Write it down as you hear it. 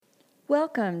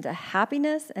Welcome to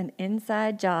Happiness and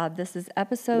Inside Job. This is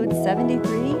episode 73,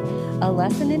 A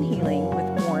Lesson in Healing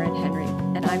with Warren Henry.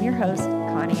 And I'm your host,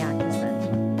 Connie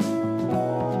Atkinson.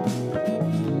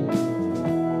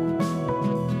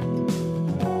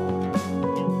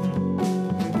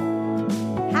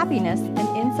 Happiness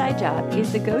and Inside Job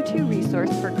is the go-to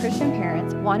resource for Christian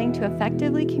parents wanting to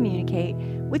effectively communicate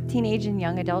with teenage and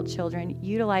young adult children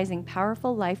utilizing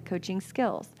powerful life coaching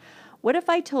skills. What if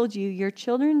I told you your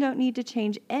children don't need to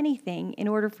change anything in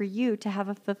order for you to have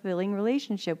a fulfilling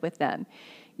relationship with them?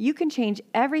 You can change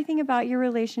everything about your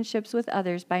relationships with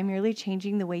others by merely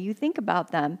changing the way you think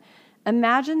about them.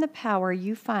 Imagine the power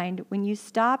you find when you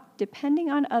stop depending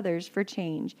on others for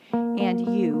change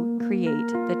and you create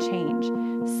the change.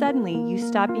 Suddenly, you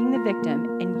stop being the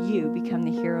victim and you become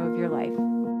the hero of your life.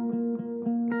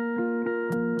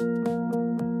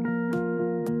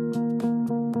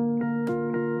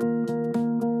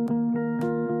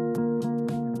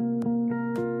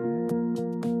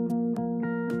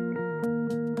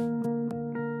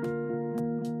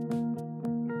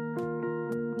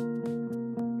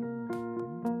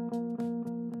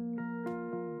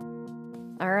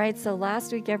 All right, so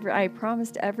last week I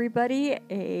promised everybody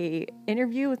an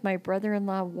interview with my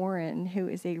brother-in-law, Warren, who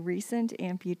is a recent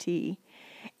amputee.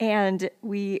 And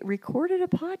we recorded a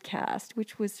podcast,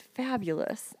 which was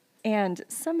fabulous. And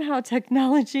somehow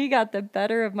technology got the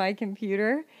better of my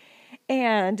computer.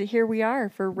 And here we are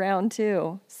for round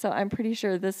 2. So I'm pretty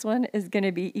sure this one is going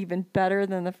to be even better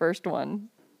than the first one.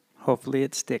 Hopefully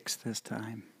it sticks this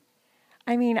time.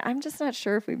 I mean, I'm just not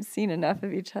sure if we've seen enough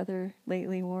of each other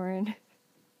lately, Warren.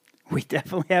 We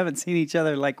definitely haven't seen each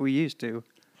other like we used to.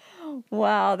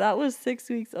 Wow, that was 6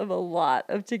 weeks of a lot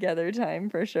of together time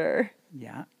for sure.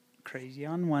 Yeah, crazy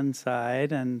on one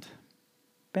side and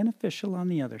beneficial on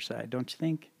the other side, don't you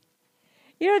think?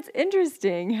 You know, it's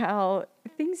interesting how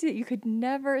things that you could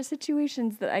never,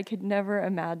 situations that I could never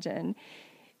imagine,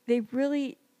 they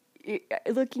really,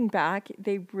 looking back,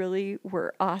 they really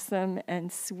were awesome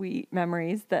and sweet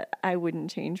memories that I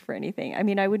wouldn't change for anything. I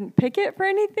mean, I wouldn't pick it for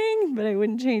anything, but I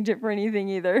wouldn't change it for anything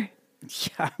either.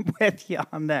 Yeah, I'm with you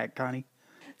on that, Connie.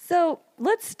 So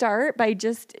let's start by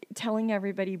just telling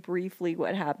everybody briefly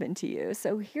what happened to you.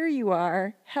 So here you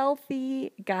are,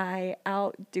 healthy guy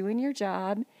out doing your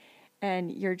job,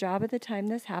 and your job at the time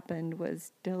this happened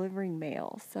was delivering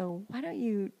mail. So why don't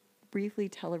you briefly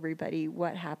tell everybody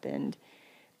what happened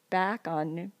back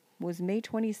on, was May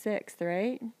 26th,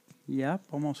 right? Yep,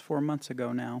 almost 4 months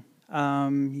ago now.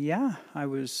 I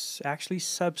was actually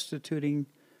substituting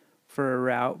for a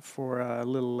route for a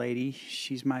little lady.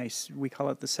 She's we call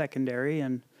it the secondary,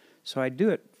 and so I do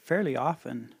it fairly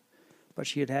often. But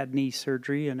she had had knee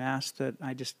surgery and asked that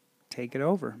I just take it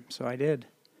over, so I did.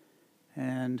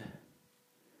 And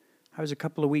I was a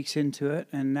couple of weeks into it,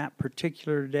 and that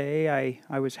particular day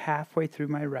I was halfway through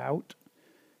my route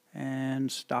and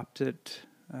stopped at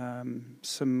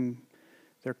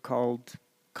they're called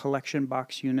collection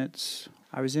box units.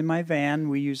 I was in my van.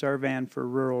 We use our van for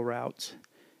rural routes,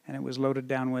 and it was loaded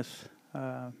down with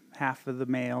half of the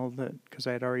mail because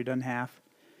I had already done half.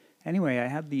 Anyway, I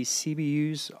had these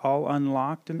CBUs all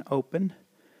unlocked and open.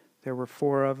 There were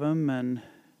 4 of them, and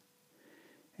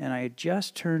I had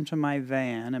just turned to my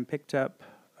van and picked up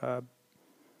a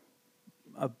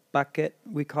bucket,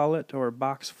 we call it, or a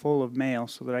box full of mail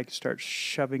so that I could start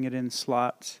shoving it in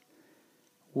slots,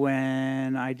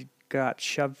 when I got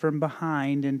shoved from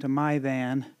behind into my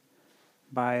van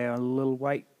by a little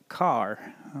white car.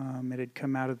 It had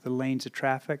come out of the lanes of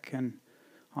traffic and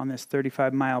on this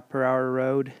 35-mile-per-hour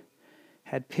road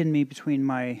had pinned me between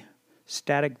my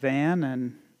static van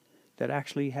and that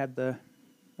actually had the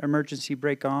emergency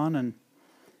brake on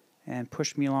and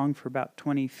pushed me along for about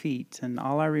 20 feet. And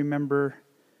all I remember,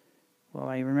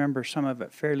 I remember some of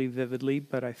it fairly vividly,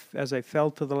 but as I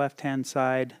fell to the left-hand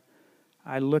side,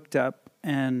 I looked up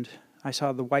and I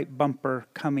saw the white bumper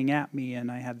coming at me,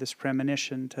 and I had this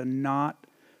premonition to not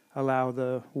allow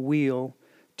the wheel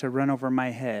to run over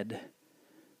my head.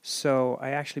 So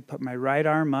I actually put my right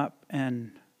arm up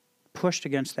and pushed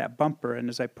against that bumper, and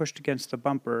as I pushed against the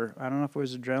bumper, I don't know if it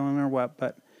was adrenaline or what,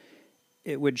 but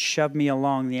it would shove me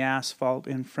along the asphalt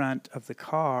in front of the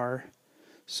car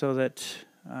so that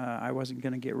I wasn't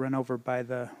going to get run over by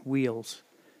the wheels.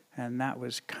 And that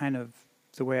was kind of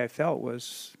the way I felt,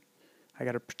 was I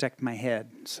got to protect my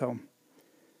head. So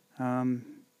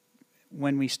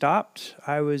when we stopped,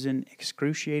 I was in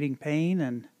excruciating pain,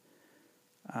 and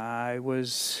I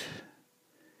was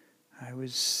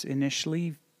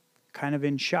initially kind of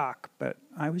in shock, but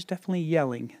I was definitely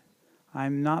yelling.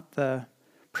 I'm not the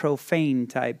profane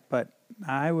type, but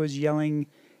I was yelling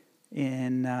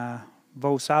in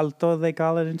voz alto, they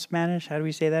call it in Spanish. How do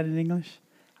we say that in English?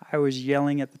 I was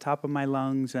yelling at the top of my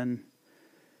lungs, and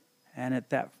at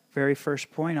that very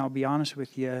first point, I'll be honest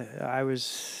with you, I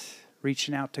was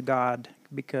reaching out to God,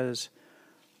 because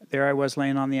there I was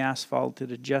laying on the asphalt. It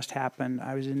had just happened.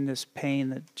 I was in this pain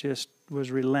that just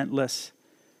was relentless,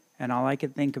 and all I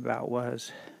could think about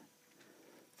was,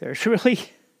 there's really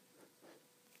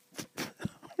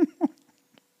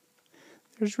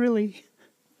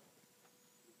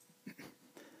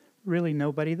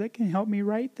nobody that can help me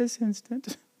right this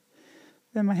instant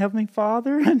than my Heavenly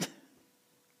Father. And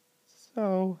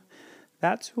so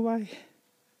that's who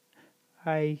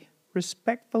I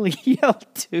respectfully yelled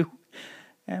to,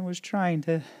 and was trying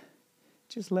to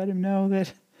just let him know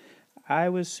that I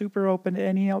was super open to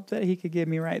any help that he could give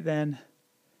me right then.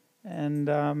 And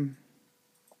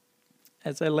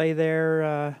as I lay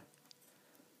there,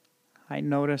 I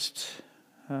noticed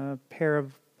a pair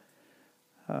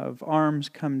of arms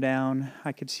come down.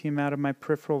 I could see them out of my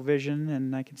peripheral vision,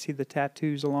 and I could see the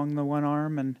tattoos along the one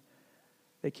arm, and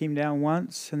they came down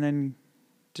once and then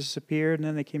disappeared, and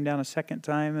then they came down a second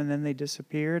time, and then they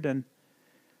disappeared, and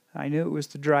I knew it was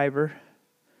the driver.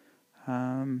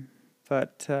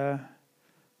 But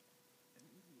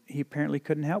he apparently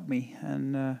couldn't help me,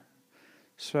 and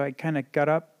so I kind of got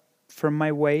up from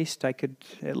my waist. I could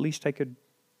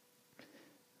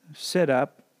sit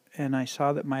up, and I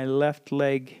saw that my left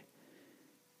leg,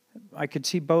 I could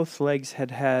see both legs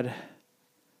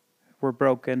were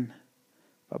broken,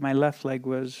 but my left leg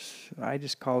was, I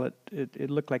just call it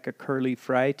looked like a curly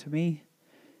fry to me,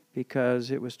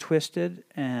 because it was twisted,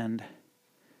 and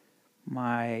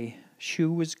my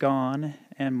shoe was gone,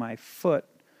 and my foot,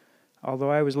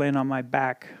 although I was laying on my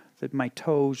back, that my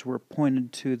toes were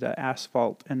pointed to the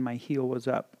asphalt, and my heel was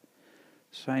up.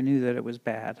 So I knew that it was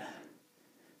bad.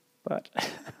 But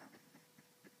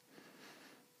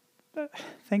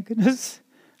thank goodness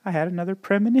I had another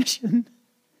premonition,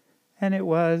 and it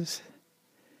was,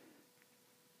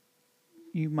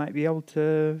 you might be able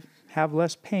to have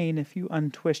less pain if you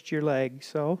untwist your leg.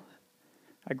 So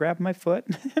I grabbed my foot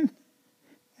and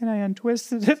I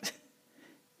untwisted it,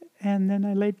 and then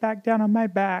I laid back down on my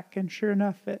back, and sure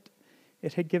enough, it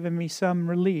had given me some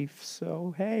relief.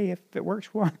 So hey, if it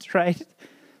works once, right?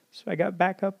 So I got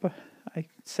back up, I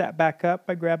sat back up,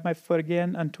 I grabbed my foot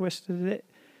again, untwisted it,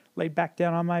 laid back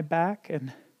down on my back,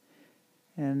 and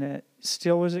it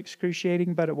still was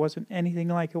excruciating, but it wasn't anything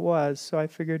like it was. So I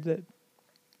figured that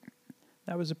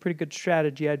was a pretty good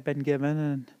strategy I'd been given,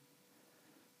 and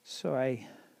so I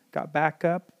got back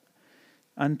up,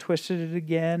 untwisted it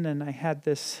again, and I had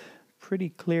this pretty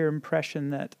clear impression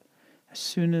that as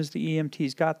soon as the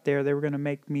EMTs got there, they were going to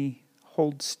make me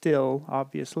hold still,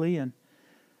 obviously. And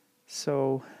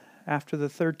so after the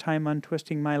third time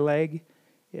untwisting my leg,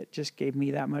 it just gave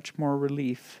me that much more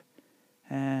relief.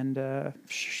 And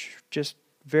just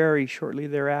very shortly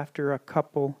thereafter, a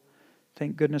couple,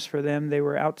 thank goodness for them, they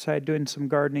were outside doing some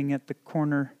gardening at the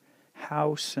corner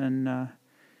house, and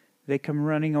they come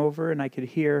running over, and I could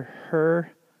hear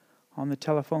her on the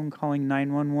telephone calling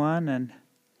 911,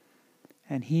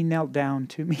 and he knelt down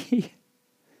to me.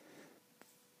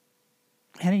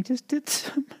 And he just did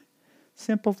some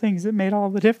simple things that made all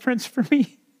the difference for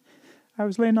me. I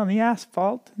was laying on the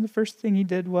asphalt, and the first thing he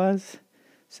did was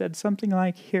said something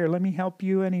like, "Here, let me help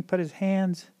you," and he put his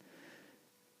hands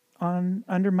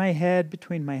under my head,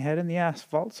 between my head and the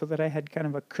asphalt, so that I had kind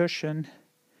of a cushion,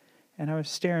 and I was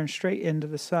staring straight into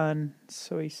the sun.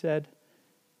 So he said,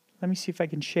 "Let me see if I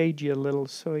can shade you a little."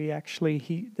 So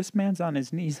this man's on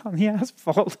his knees on the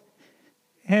asphalt,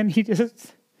 and he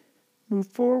just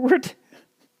moved forward,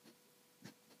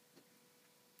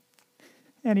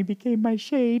 and he became my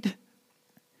shade.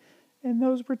 And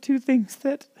those were two things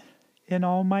that, in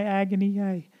all my agony,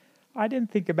 I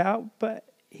didn't think about,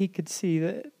 but he could see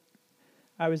that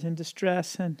I was in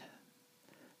distress, and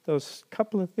those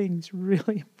couple of things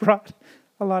really brought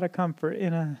a lot of comfort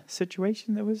in a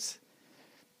situation that was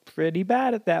pretty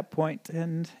bad at that point.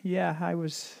 And yeah, I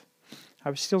was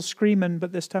still screaming,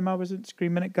 but this time I wasn't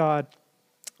screaming at God.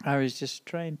 I was just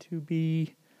trying to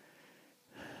be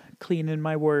clean in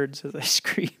my words as I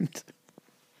screamed.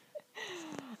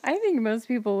 I think most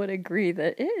people would agree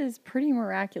that it is pretty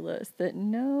miraculous that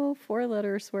no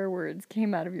 4-letter swear words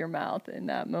came out of your mouth in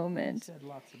that moment. I said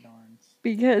lots of darns.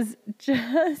 Because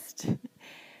just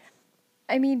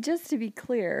to be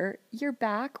clear, your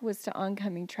back was to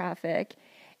oncoming traffic,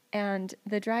 and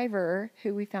the driver,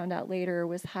 who we found out later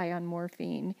was high on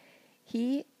morphine,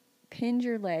 he pinned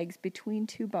your legs between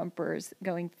two bumpers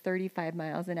going 35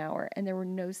 miles an hour, and there were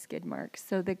no skid marks.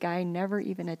 So the guy never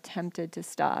even attempted to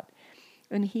stop.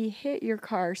 And he hit your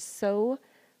car so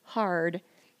hard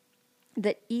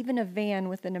that even a van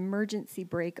with an emergency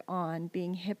brake on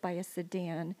being hit by a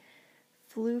sedan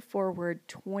flew forward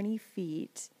 20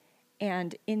 feet,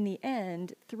 and in the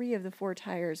end, 3 of the 4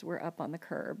 tires were up on the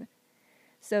curb.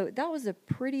 So that was a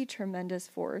pretty tremendous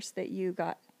force that you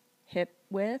got hit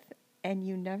with, and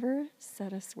you never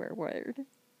said a swear word.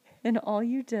 And all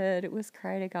you did was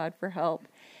cry to God for help.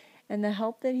 And the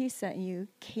help that he sent you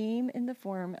came in the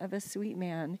form of a sweet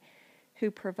man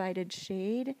who provided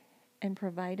shade and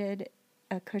provided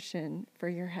a cushion for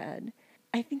your head.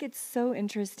 I think it's so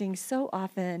interesting. So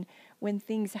often when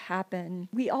things happen,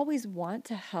 we always want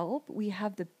to help. We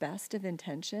have the best of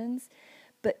intentions,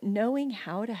 but knowing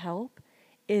how to help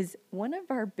is one of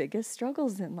our biggest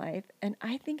struggles in life. And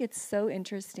I think it's so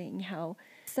interesting how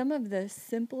some of the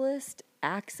simplest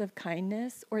acts of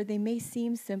kindness, or they may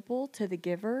seem simple to the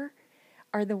giver,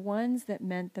 are the ones that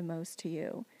meant the most to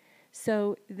you.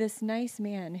 So this nice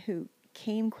man who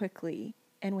came quickly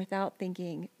and without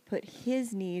thinking, put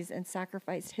his needs and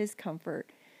sacrificed his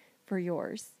comfort for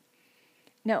yours.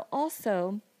 Now,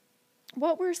 also,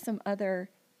 what were some other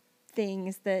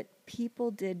things that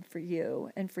people did for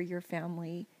you and for your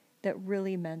family that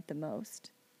really meant the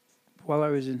most? While I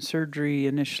was in surgery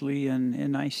initially and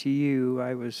in ICU,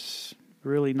 I was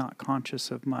really not conscious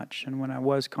of much. And when I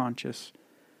was conscious,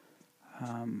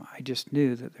 I just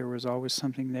knew that there was always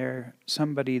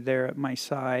somebody there at my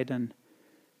side,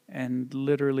 and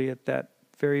literally at that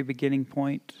very beginning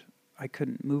point, I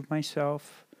couldn't move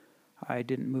myself. I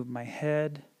didn't move my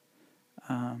head.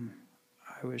 I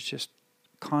was just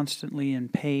constantly in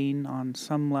pain on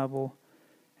some level.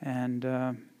 And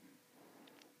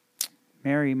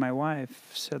Mary, my wife,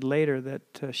 said later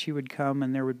that she would come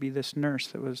and there would be this nurse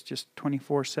that was just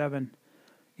 24/7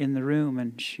 in the room,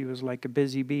 and she was like a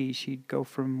busy bee. She'd go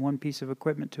from one piece of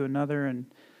equipment to another and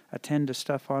attend to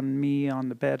stuff on me on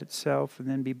the bed itself, and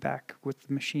then be back with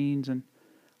the machines. And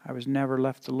I was never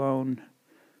left alone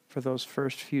for those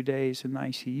first few days in the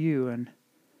ICU. And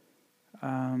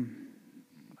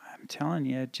I'm telling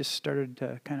you, it just started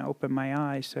to kind of open my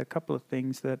eyes to a couple of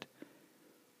things that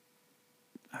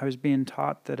I was being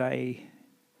taught that I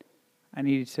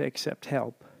needed to accept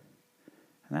help.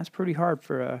 And that's pretty hard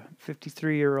for a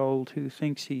 53-year-old who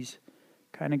thinks he's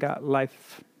kind of got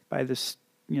life by the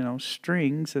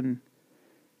strings, and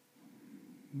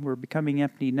we're becoming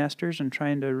empty nesters and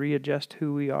trying to readjust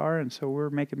who we are. And so we're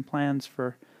making plans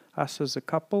for us as a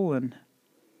couple, and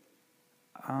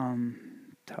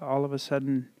to all of a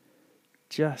sudden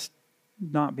just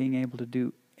not being able to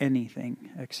do anything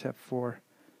except for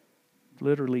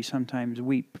literally sometimes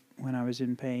weep when I was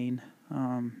in pain,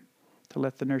 to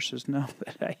let the nurses know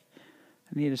that I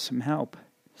needed some help.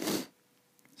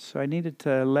 So I needed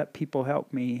to let people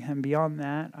help me. And beyond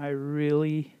that,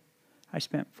 I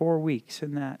spent 4 weeks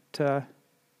in that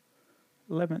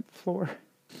 11th floor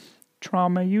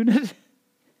trauma unit.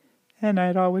 And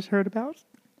I'd always heard about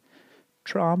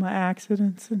trauma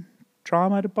accidents and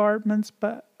trauma departments.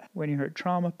 But when you're a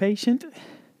trauma patient,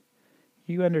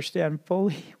 you understand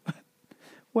fully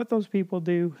what those people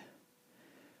do.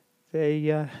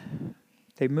 They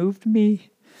moved me.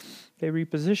 They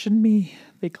repositioned me.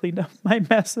 They cleaned up my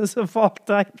messes of all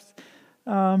types.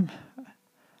 I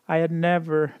had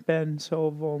never been so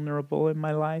vulnerable in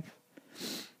my life.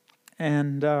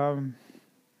 And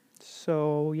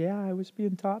so, I was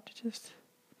being taught to just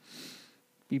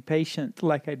be patient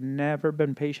like I'd never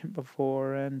been patient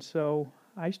before. And so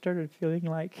I started feeling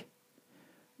like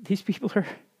these people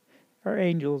are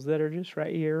angels that are just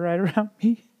right here, right around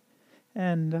me.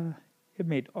 And it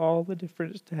made all the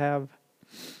difference to have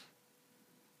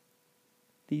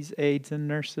these aides and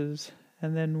nurses.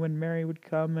 And then when Mary would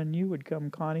come, and you would come,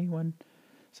 Connie,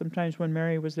 sometimes when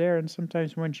Mary was there and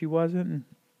sometimes when she wasn't, and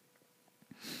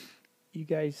you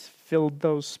guys filled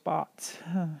those spots.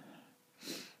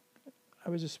 I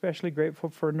was especially grateful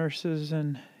for nurses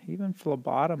and even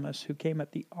phlebotomists who came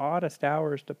at the oddest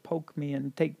hours to poke me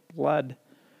and take blood,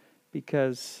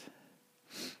 because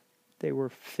they were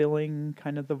filling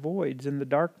kind of the voids in the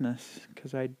darkness,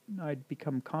 because I'd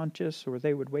become conscious, or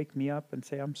they would wake me up and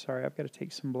say, "I'm sorry, I've got to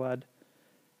take some blood."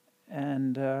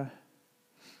 And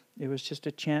it was just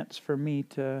a chance for me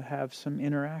to have some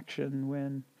interaction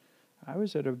when I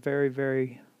was at a very,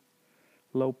 very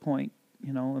low point,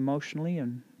 emotionally,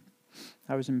 and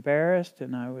I was embarrassed,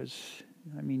 and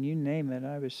you name it,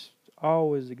 I was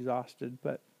always exhausted,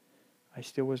 but I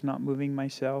still was not moving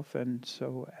myself. And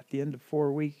so at the end of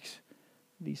 4 weeks,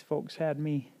 these folks had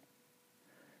me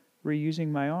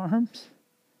reusing my arms,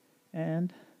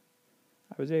 and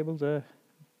I was able to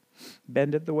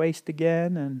bend at the waist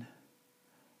again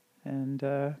and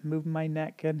move my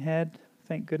neck and head,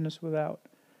 thank goodness, without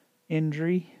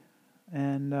injury,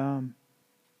 and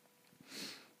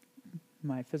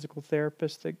my physical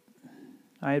therapist that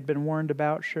I had been warned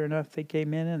about, sure enough, they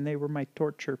came in and they were my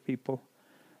torture people.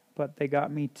 But they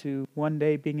got me to one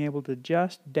day being able to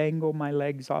just dangle my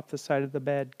legs off the side of the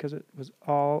bed because it was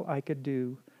all I could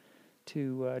do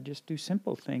to just do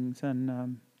simple things.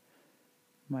 And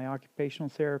my occupational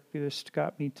therapist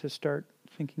got me to start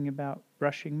thinking about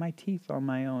brushing my teeth on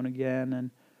my own again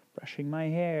and brushing my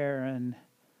hair. And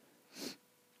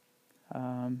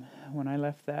when I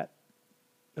left that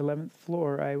 11th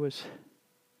floor, I was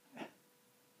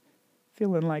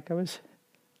feeling like I was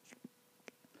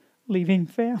leaving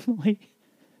family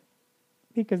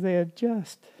because they had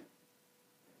just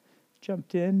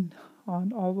jumped in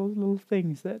on all those little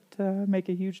things that make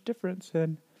a huge difference.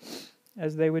 And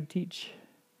as they would teach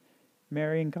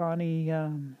Mary and Connie,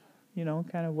 kind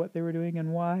of what they were doing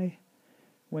and why,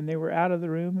 when they were out of the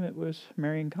room, it was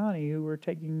Mary and Connie who were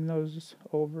taking those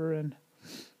over. And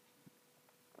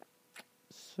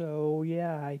so,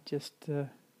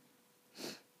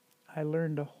 I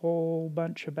learned a whole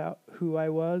bunch about who I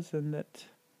was, and that,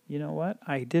 you know what,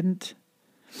 I didn't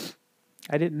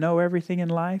know everything in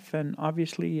life, and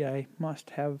obviously I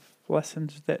must have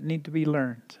lessons that need to be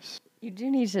learned. You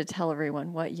do need to tell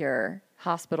everyone what your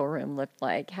hospital room looked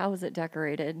like. How was it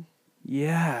decorated?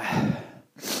 Yeah.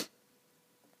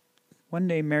 One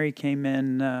day Mary came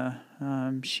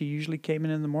in, she usually came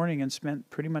in the morning and spent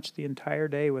pretty much the entire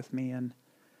day with me, and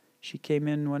she came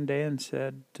in one day and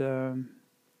said,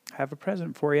 I have a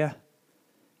present for you.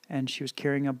 And she was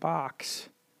carrying a box.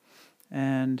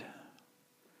 And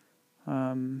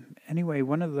anyway,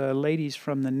 one of the ladies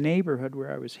from the neighborhood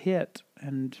where I was hit,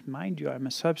 and mind you, I'm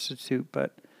a substitute,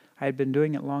 but I had been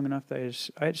doing it long enough that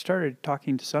I had started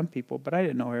talking to some people, but I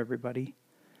didn't know everybody.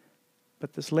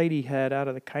 But this lady had, out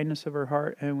of the kindness of her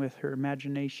heart and with her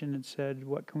imagination, had said,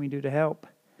 what can we do to help?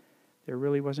 There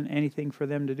really wasn't anything for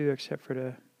them to do except for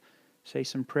to say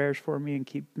some prayers for me and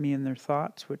keep me in their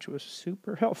thoughts, which was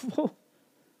super helpful.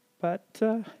 But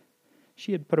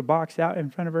she had put a box out in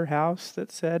front of her house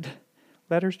that said,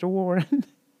 letters to Warren,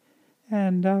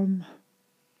 and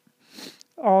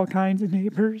all kinds of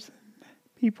neighbors,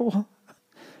 people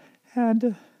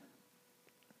had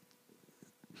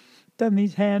done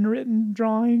these handwritten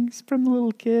drawings from the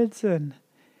little kids and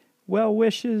well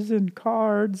wishes and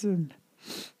cards. And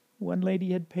one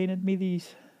lady had painted me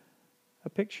a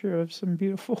picture of some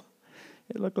beautiful,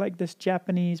 it looked like this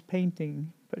Japanese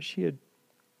painting, but she had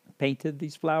painted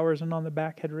these flowers, and on the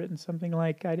back had written something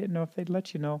like, I didn't know if they'd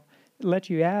let you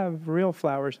have real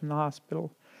flowers in the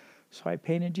hospital, so I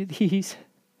painted you these.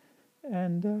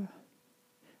 And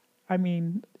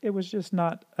it was just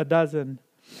not a dozen.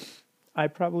 I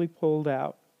probably pulled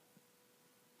out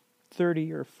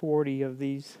 30 or 40 of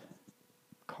these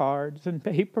cards and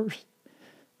papers,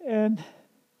 and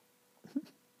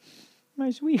my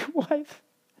sweet wife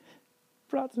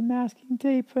brought some masking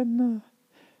tape, and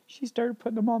she started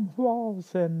putting them on the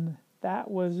walls, and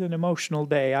that was an emotional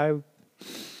day. I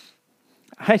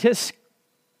just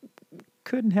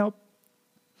couldn't help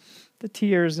the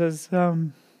tears as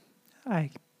I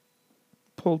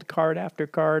pulled card after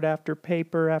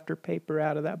paper after paper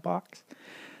out of that box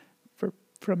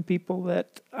from people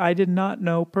that I did not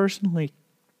know personally,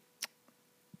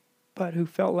 but who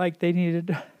felt like they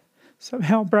needed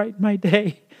somehow brighten my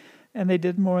day, and they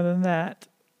did more than that.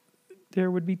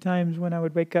 There would be times when I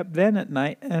would wake up then at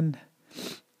night, and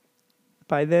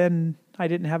by then I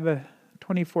didn't have a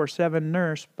 24/7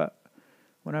 nurse, but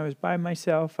when I was by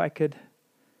myself, I could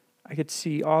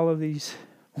see all of these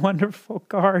wonderful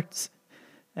cards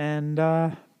and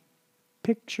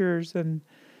pictures and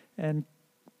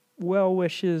well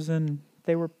wishes, and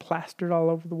they were plastered all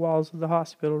over the walls of the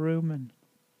hospital room,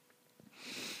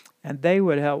 and they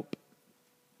would help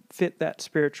fit that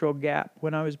spiritual gap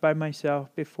when I was by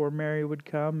myself before Mary would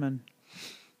come. And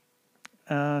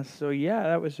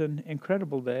that was an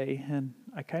incredible day. And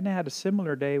I kind of had a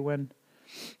similar day when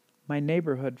my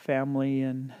neighborhood family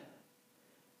and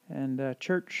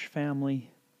church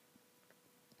family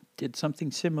did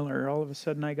something similar. All of a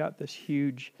sudden I got this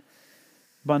huge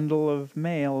bundle of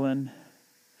mail, and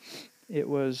it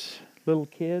was little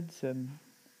kids and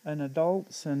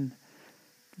adults, and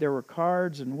there were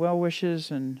cards and well wishes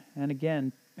and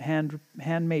again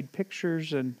handmade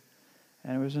pictures, and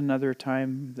it was another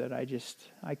time that I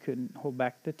couldn't hold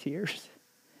back the tears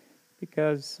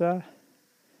because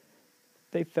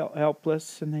they felt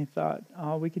helpless, and they thought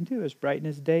all we can do is brighten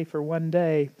his day for one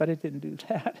day, but it didn't do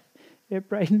that. It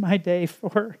brightened my day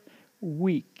for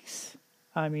weeks.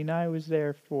 I was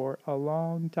there for a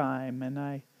long time, and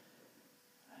I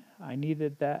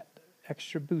needed that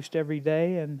extra boost every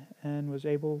day, and was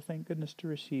able, thank goodness, to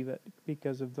receive it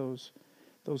because of those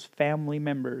family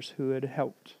members who had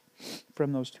helped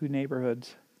from those two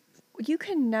neighborhoods. You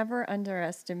can never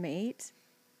underestimate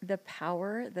the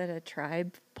power that a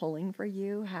tribe pulling for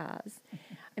you has.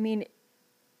 I mean,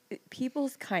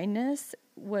 people's kindness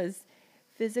was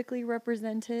physically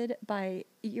represented by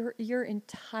your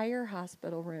entire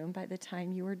hospital room. By the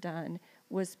time you were done,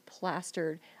 was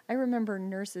plastered. I remember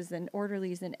nurses and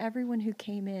orderlies and everyone who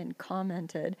came in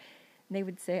commented, and they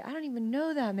would say, "I don't even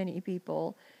know that many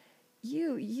people.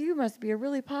 You must be a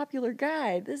really popular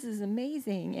guy. This is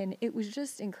amazing." And it was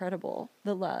just incredible,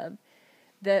 the love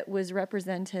that was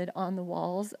represented on the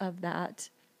walls of that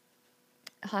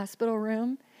hospital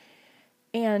room.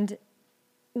 And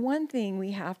one thing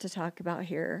we have to talk about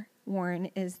here, Warren,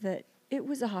 is that it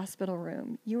was a hospital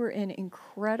room. You were in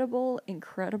incredible,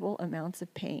 incredible amounts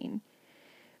of pain.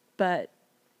 But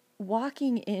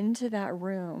walking into that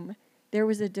room, there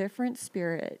was a different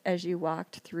spirit as you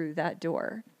walked through that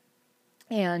door.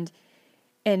 And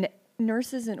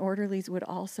nurses and orderlies would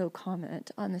also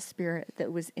comment on the spirit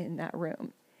that was in that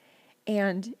room.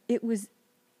 And it was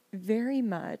very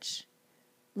much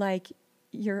like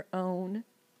your own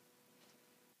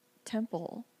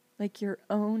temple, like your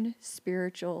own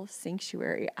spiritual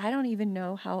sanctuary. I don't even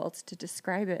know how else to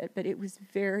describe it, but it was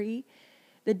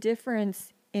the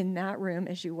difference in that room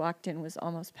as you walked in was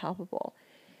almost palpable.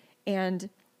 And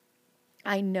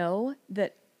I know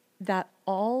that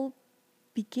all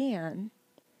began,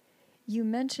 you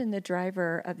mentioned the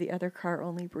driver of the other car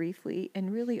only briefly,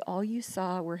 and really all you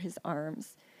saw were his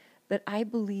arms. But I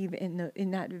believe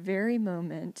in that very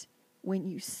moment when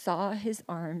you saw his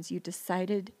arms, you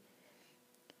decided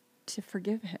to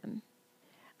forgive him.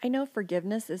 I know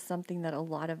forgiveness is something that a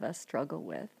lot of us struggle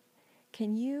with.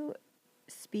 Can you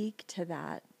speak to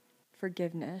that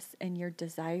forgiveness and your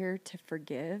desire to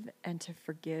forgive and to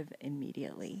forgive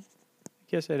immediately?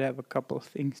 I guess I'd have a couple of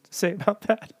things to say about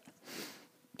that.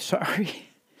 Sorry.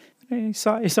 I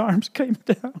saw his arms came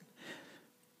down.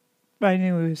 I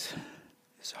knew his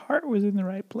heart was in the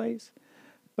right place,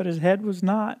 but his head was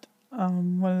not.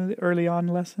 One of the early on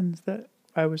lessons that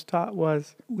I was taught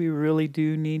was we really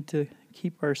do need to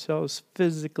keep ourselves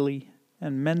physically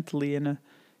and mentally in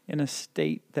a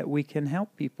state that we can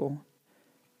help people.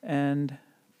 And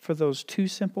for those two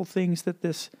simple things that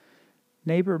this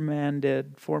neighbor man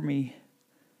did for me,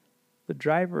 the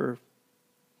driver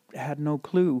had no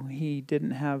clue. He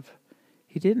didn't have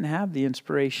the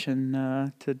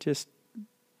inspiration to just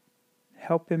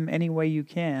help him any way you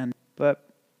can. But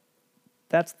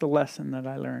that's the lesson that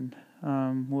I learned,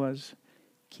 was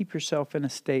keep yourself in a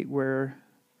state where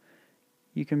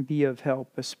you can be of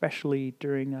help, especially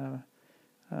during a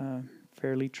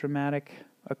fairly traumatic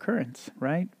occurrence,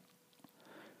 right?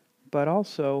 But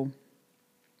also,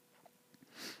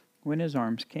 when his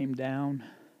arms came down,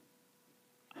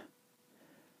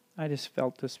 I just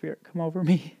felt the Spirit come over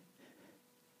me.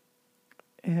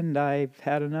 And I've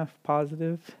had enough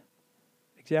positive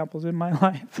examples in my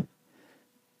life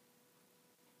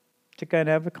to kind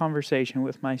of have a conversation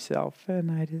with myself. And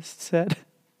I just said,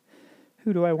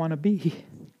 who do I want to be?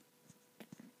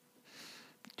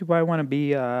 Do I want to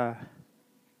be a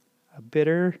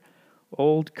bitter,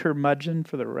 old curmudgeon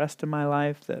for the rest of my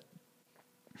life that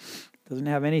doesn't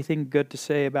have anything good to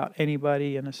say about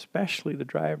anybody, and especially the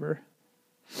driver?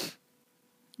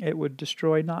 It would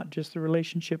destroy not just the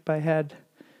relationship I had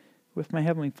with my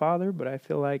Heavenly Father, but I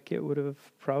feel like it would have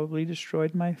probably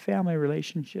destroyed my family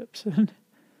relationships. And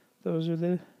those are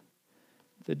the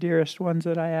dearest ones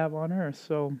that I have on earth.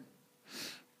 So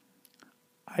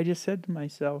I just said to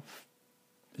myself,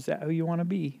 is that who you want to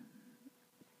be?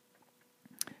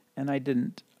 And I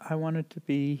didn't. I wanted to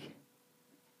be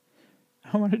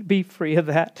free of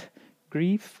that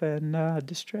grief and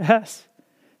distress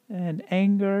and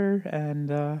anger,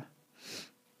 and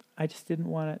I just didn't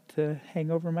want it to hang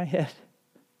over my head.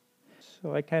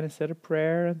 So I kind of said a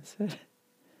prayer and said,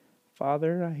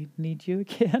 Father, I need you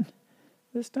again.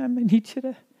 This time I need you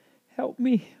to help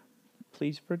me.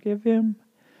 Please forgive him.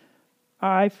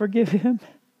 I forgive him.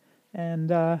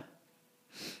 And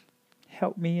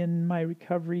help me in my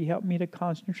recovery. Help me to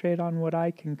concentrate on what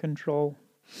I can control.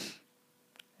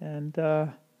 And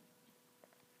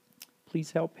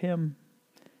please help him,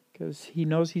 because he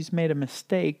knows he's made a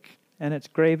mistake, and it's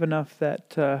grave enough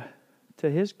that, to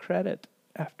his credit,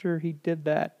 after he did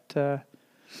that,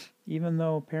 even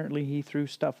though apparently he threw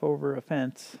stuff over a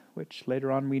fence, which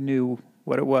later on we knew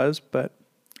what it was, but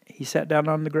he sat down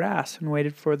on the grass and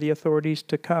waited for the authorities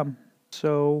to come.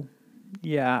 So,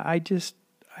 yeah,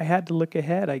 I had to look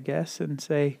ahead, I guess, and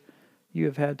say, you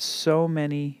have had so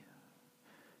many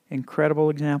incredible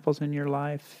examples in your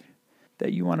life,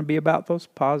 that you want to be about those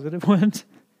positive ones.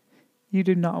 You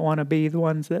do not want to be the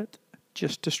ones that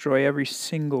just destroy every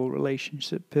single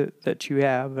relationship that you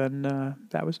have, and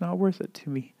that was not worth it to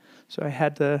me. So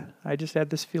I just had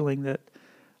this feeling that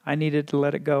I needed to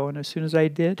let it go, and as soon as I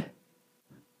did,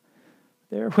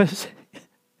 there was,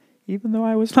 even though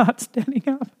I was not standing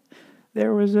up,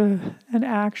 there was an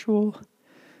actual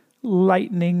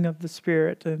lightening of the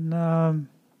Spirit, and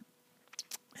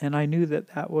I knew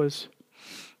that was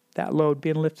that load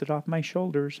being lifted off my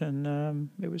shoulders, and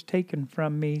it was taken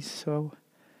from me. So,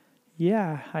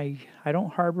 yeah, I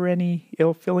don't harbor any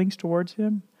ill feelings towards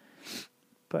him,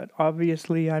 but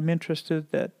obviously I'm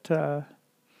interested that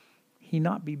he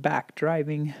not be back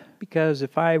driving, because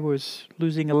if I was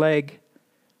losing a leg,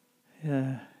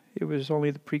 it was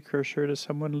only the precursor to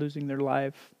someone losing their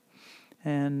life.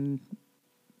 And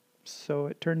so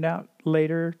it turned out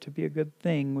later to be a good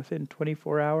thing. Within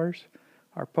 24 hours,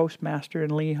 our postmaster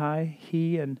in Lehigh,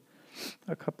 he and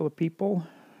a couple of people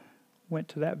went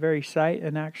to that very site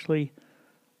and actually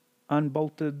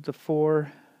unbolted the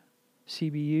 4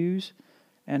 CBUs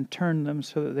and turned them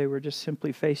so that they were just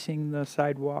simply facing the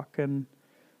sidewalk, and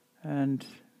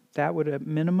that would at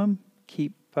minimum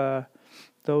keep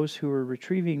those who were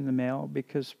retrieving the mail,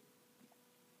 because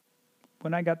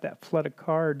when I got that flood of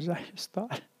cards, I just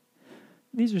thought,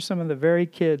 these are some of the very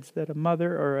kids that a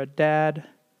mother or a dad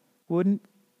wouldn't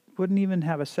even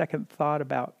have a second thought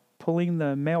about pulling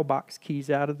the mailbox keys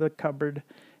out of the cupboard,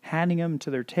 handing them to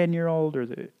their 10-year-old or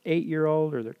their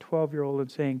 8-year-old or their 12-year-old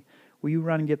and saying, will you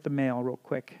run and get the mail real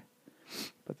quick?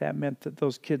 But that meant that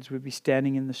those kids would be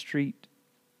standing in the street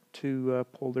to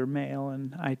pull their mail,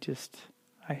 and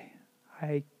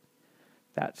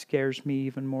that scares me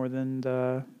even more than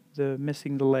the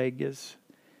missing the leg is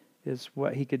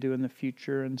what he could do in the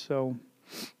future. And so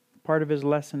part of his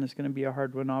lesson is going to be a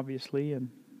hard one, obviously, and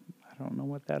I don't know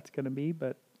what that's going to be,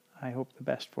 but I hope the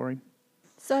best for him.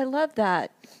 So I love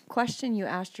that question you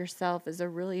asked yourself is a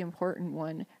really important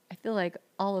one. I feel like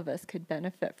all of us could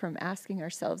benefit from asking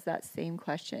ourselves that same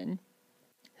question.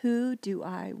 Who do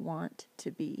I want to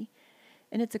be?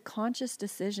 And it's a conscious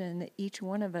decision that each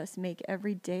one of us make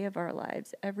every day of our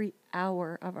lives, every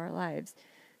hour of our lives.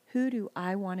 Who do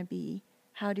I want to be?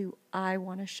 How do I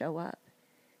want to show up?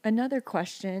 Another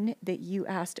question that you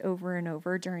asked over and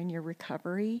over during your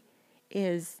recovery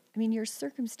is, your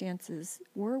circumstances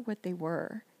were what they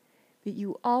were, but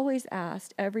you always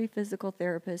asked every physical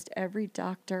therapist, every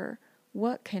doctor,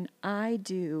 what can I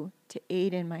do to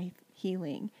aid in my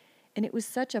healing? And it was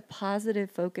such a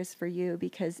positive focus for you,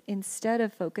 because instead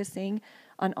of focusing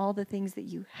on all the things that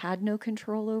you had no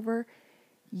control over,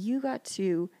 you got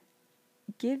to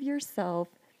give yourself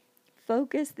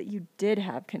focus that you did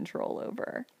have control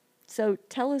over. So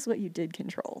tell us what you did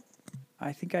control.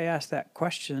 I think I asked that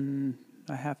question,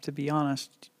 I have to be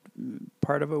honest.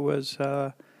 Part of it was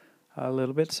a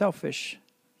little bit selfish.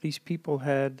 These people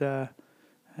had,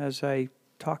 as I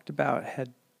talked about,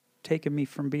 had taken me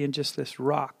from being just this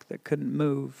rock that couldn't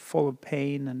move, full of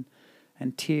pain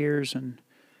and tears, and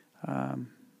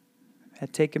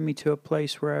had taken me to a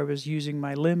place where I was using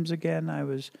my limbs again. I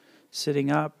was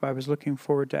sitting up. I was looking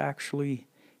forward to actually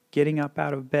getting up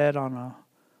out of bed on a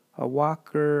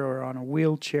walker or on a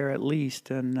wheelchair at least.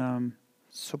 And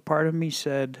so part of me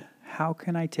said, how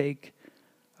can I take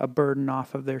a burden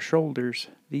off of their shoulders?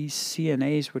 These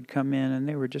CNAs would come in and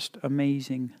they were just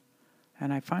amazing.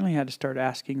 And I finally had to start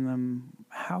asking them,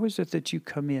 how is it that you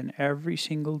come in every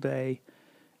single day?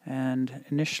 And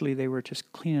initially they were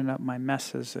just cleaning up my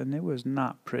messes, and it was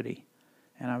not pretty.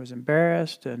 And I was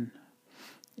embarrassed and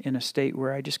in a state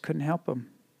where I just couldn't help them.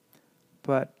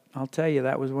 But I'll tell you,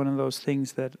 that was one of those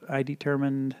things that I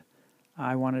determined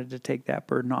I wanted to take that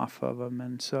burden off of them.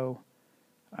 And so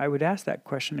I would ask that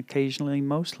question occasionally,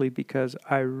 mostly because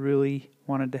I really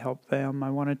wanted to help them.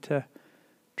 I wanted to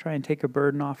try and take a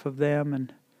burden off of them,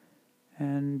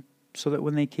 and so that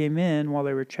when they came in, while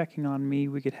they were checking on me,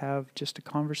 we could have just a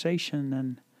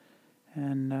conversation.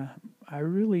 And I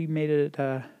really made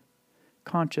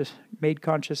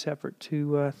conscious effort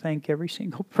to thank every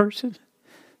single person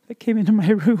that came into my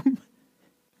room.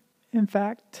 In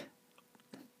fact,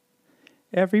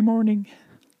 every morning,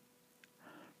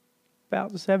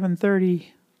 about 7:30,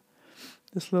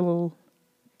 this little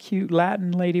cute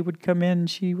Latin lady would come in.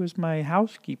 She was my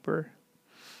housekeeper.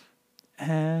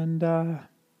 And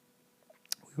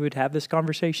we would have this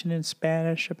conversation in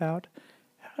Spanish about,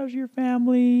 how's your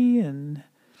family? And,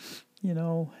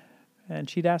 and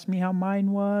she'd ask me how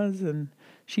mine was, and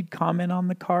she'd comment on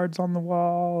the cards on the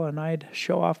wall, and I'd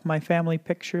show off my family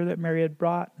picture that Mary had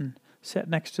brought and set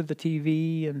next to the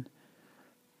TV, and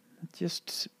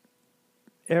just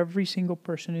every single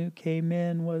person who came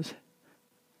in was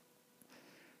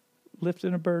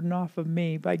lifting a burden off of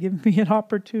me by giving me an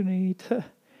opportunity to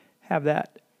have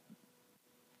that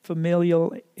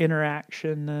familial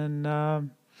interaction.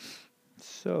 And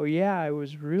so, yeah, I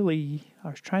was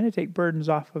trying to take burdens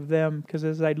off of them, because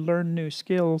as I learned new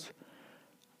skills,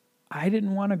 I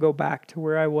didn't want to go back to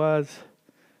where I was.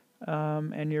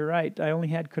 And you're right, I only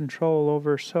had control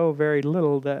over so very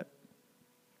little that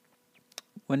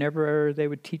whenever they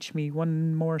would teach me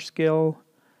one more skill,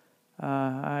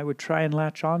 I would try and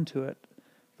latch onto it.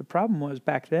 The problem was,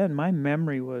 back then, my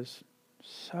memory was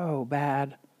so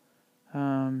bad.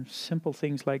 Simple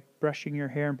things like brushing your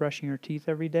hair and brushing your teeth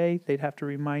every day, they'd have to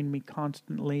remind me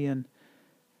constantly,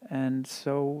 and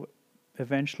so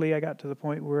eventually I got to the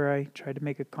point where I tried to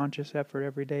make a conscious effort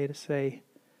every day to say,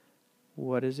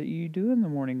 what is it you do in the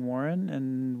morning, Warren?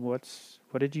 And what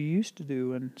did you used to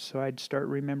do? And so I'd start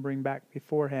remembering back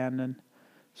beforehand. And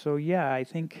so, yeah, I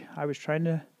think I was trying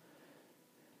to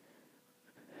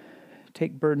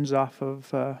take burdens off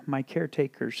of my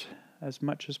caretakers as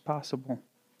much as possible.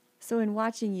 So in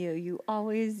watching you, you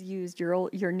always used your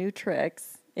new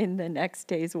tricks in the next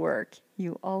day's work.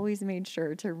 You always made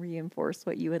sure to reinforce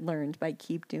what you had learned by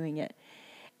keep doing it.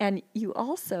 And you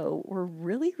also were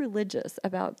really religious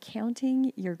about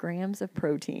counting your grams of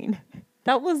protein.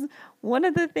 That was one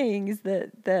of the things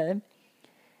that the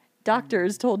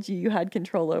doctors told you had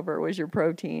control over, was your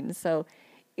protein. So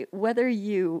whether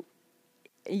you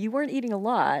weren't eating a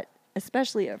lot,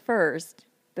 especially at first,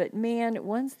 but man,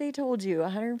 once they told you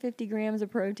 150 grams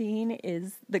of protein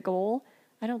is the goal,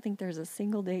 I don't think there's a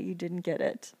single day you didn't get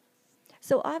it.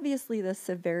 So obviously the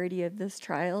severity of this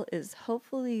trial is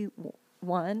hopefully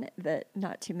one that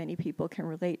not too many people can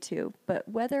relate to. But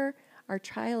whether our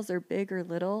trials are big or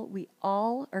little, we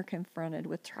all are confronted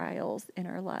with trials in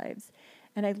our lives.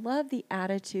 And I love the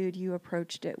attitude you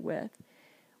approached it with.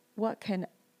 What can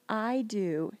I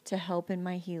do to help in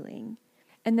my healing?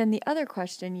 And then the other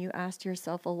question you asked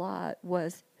yourself a lot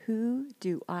was, who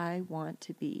do I want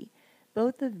to be?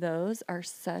 Both of those are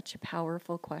such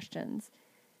powerful questions.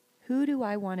 Who do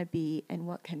I want to be, and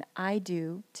what can I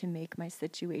do to make my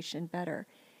situation better?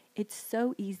 It's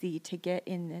so easy to get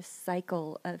in this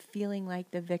cycle of feeling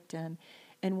like the victim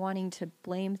and wanting to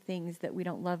blame things that we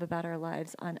don't love about our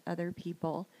lives on other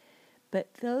people.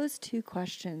 But those two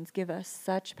questions give us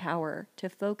such power to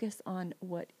focus on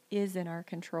what is in our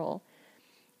control.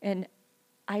 And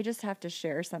I just have to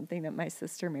share something that my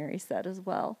sister Mary said as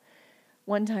well.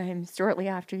 One time, shortly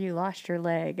after you lost your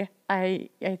leg, I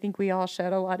think we all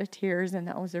shed a lot of tears, and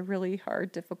that was a really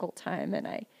hard, difficult time. And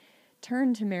I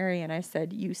turned to Mary and I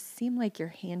said, you seem like you're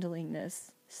handling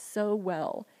this so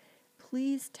well.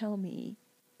 Please tell me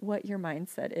what your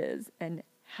mindset is and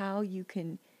how you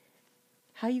can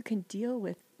deal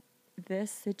with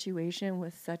this situation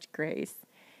with such grace.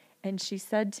 And she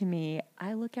said to me,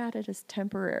 I look at it as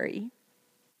temporary.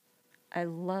 I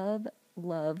love,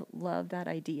 love, love that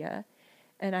idea.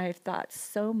 And I've thought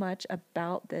so much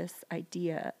about this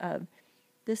idea of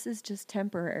this is just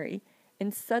temporary.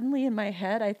 And suddenly in my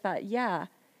head, I thought, yeah,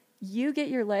 you get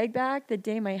your leg back the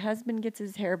day my husband gets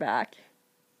his hair back.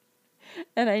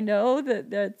 And I know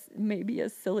that that's maybe a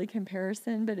silly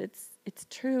comparison, but it's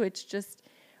true. It's just,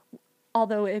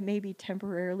 although it may be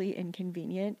temporarily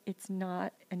inconvenient, it's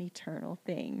not an eternal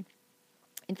thing.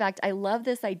 In fact, I love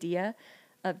this idea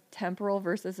of temporal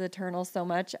versus eternal so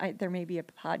much. There may be a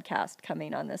podcast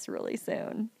coming on this really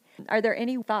soon. Are there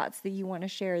any thoughts that you want to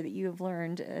share that you have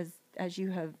learned as you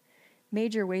have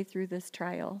made your way through this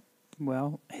trial?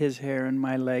 Well, his hair and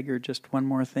my leg are just one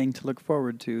more thing to look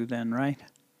forward to then, right?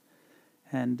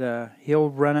 And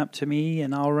he'll run up to me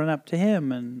and I'll run up to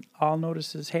him, and I'll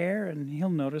notice his hair and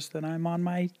he'll notice that I'm on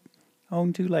my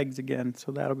own two legs again.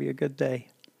 So that'll be a good day.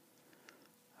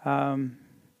 I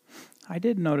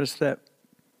did notice that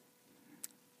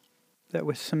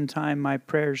with some time my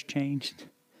prayers changed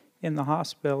in the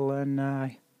hospital, and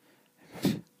I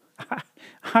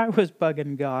was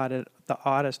bugging God at the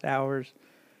oddest hours,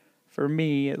 for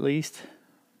me at least.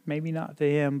 Maybe not to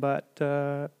him, but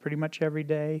pretty much every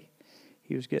day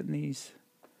he was getting these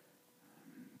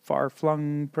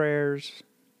far-flung prayers,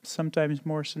 sometimes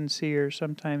more sincere,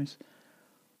 sometimes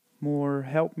more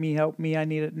help me, I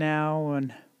need it now,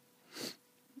 and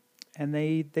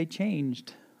they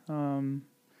changed.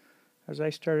 As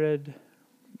I started,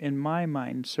 in my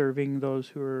mind, serving those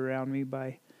who were around me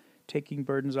by taking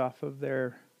burdens off of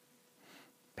their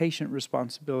patient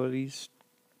responsibilities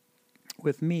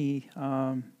with me,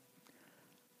 I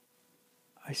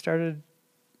started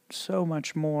so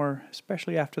much more,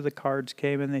 especially after the cards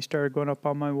came and they started going up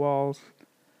on my walls.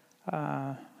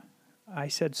 I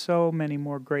said so many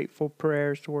more grateful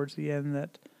prayers towards the end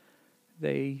that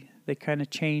they kind of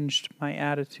changed my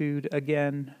attitude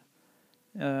again,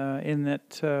 in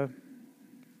that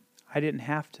I didn't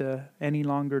have to any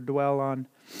longer dwell on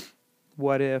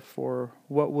what if or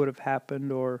what would have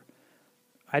happened, or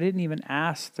I didn't even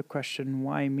ask the question,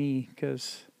 why me?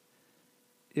 Because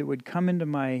it would come into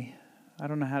my, I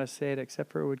don't know how to say it,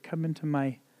 except for it would come into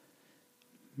my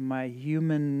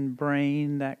human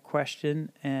brain, that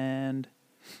question, and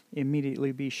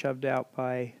immediately be shoved out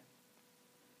by,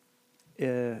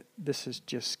 this is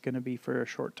just going to be for a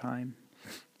short time.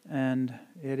 And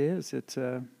it is. That's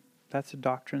a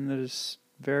doctrine that is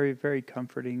very, very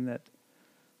comforting, that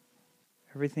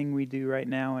everything we do right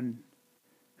now and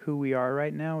who we are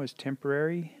right now is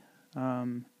temporary,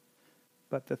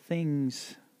 but the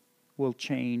things will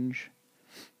change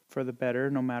for the better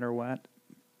no matter what.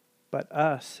 But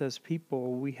us as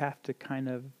people, we have to kind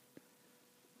of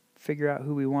figure out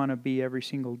who we want to be every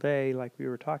single day, like we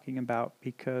were talking about,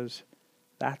 because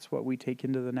that's what we take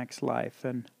into the next life.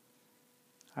 And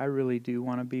I really do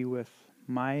want to be with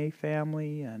my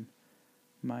family and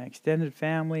my extended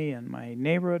family and my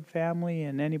neighborhood family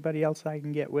and anybody else I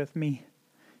can get with me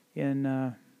in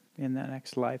that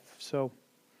next life. So,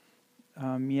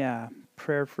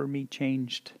 prayer for me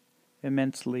changed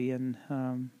immensely, and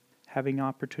having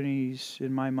opportunities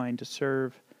in my mind to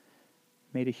serve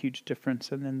made a huge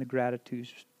difference, and then the gratitude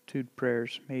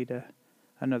prayers made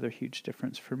another huge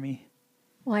difference for me.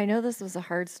 Well, I know this was a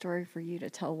hard story for you to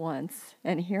tell once,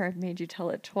 and here I've made you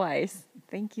tell it twice.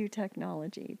 Thank you,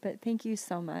 technology, but thank you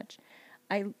so much.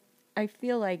 I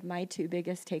feel like my two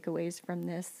biggest takeaways from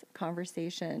this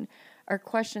conversation are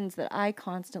questions that I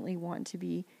constantly want to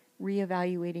be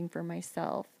reevaluating for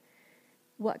myself.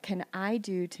 What can I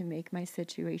do to make my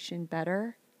situation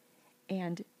better?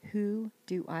 And who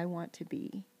do I want to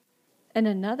be? And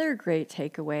another great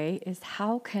takeaway is,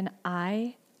 how can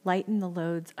I lighten the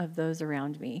loads of those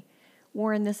around me?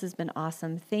 Warren, this has been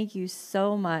awesome. Thank you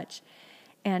so much.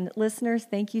 And listeners,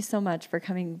 thank you so much for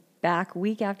coming back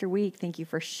week after week. Thank you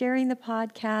for sharing the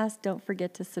podcast. Don't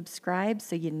forget to subscribe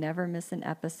so you never miss an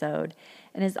episode.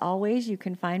 And as always, you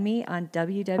can find me on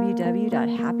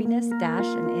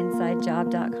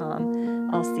www.happiness-andinsidejob.com.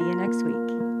 I'll see you next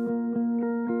week.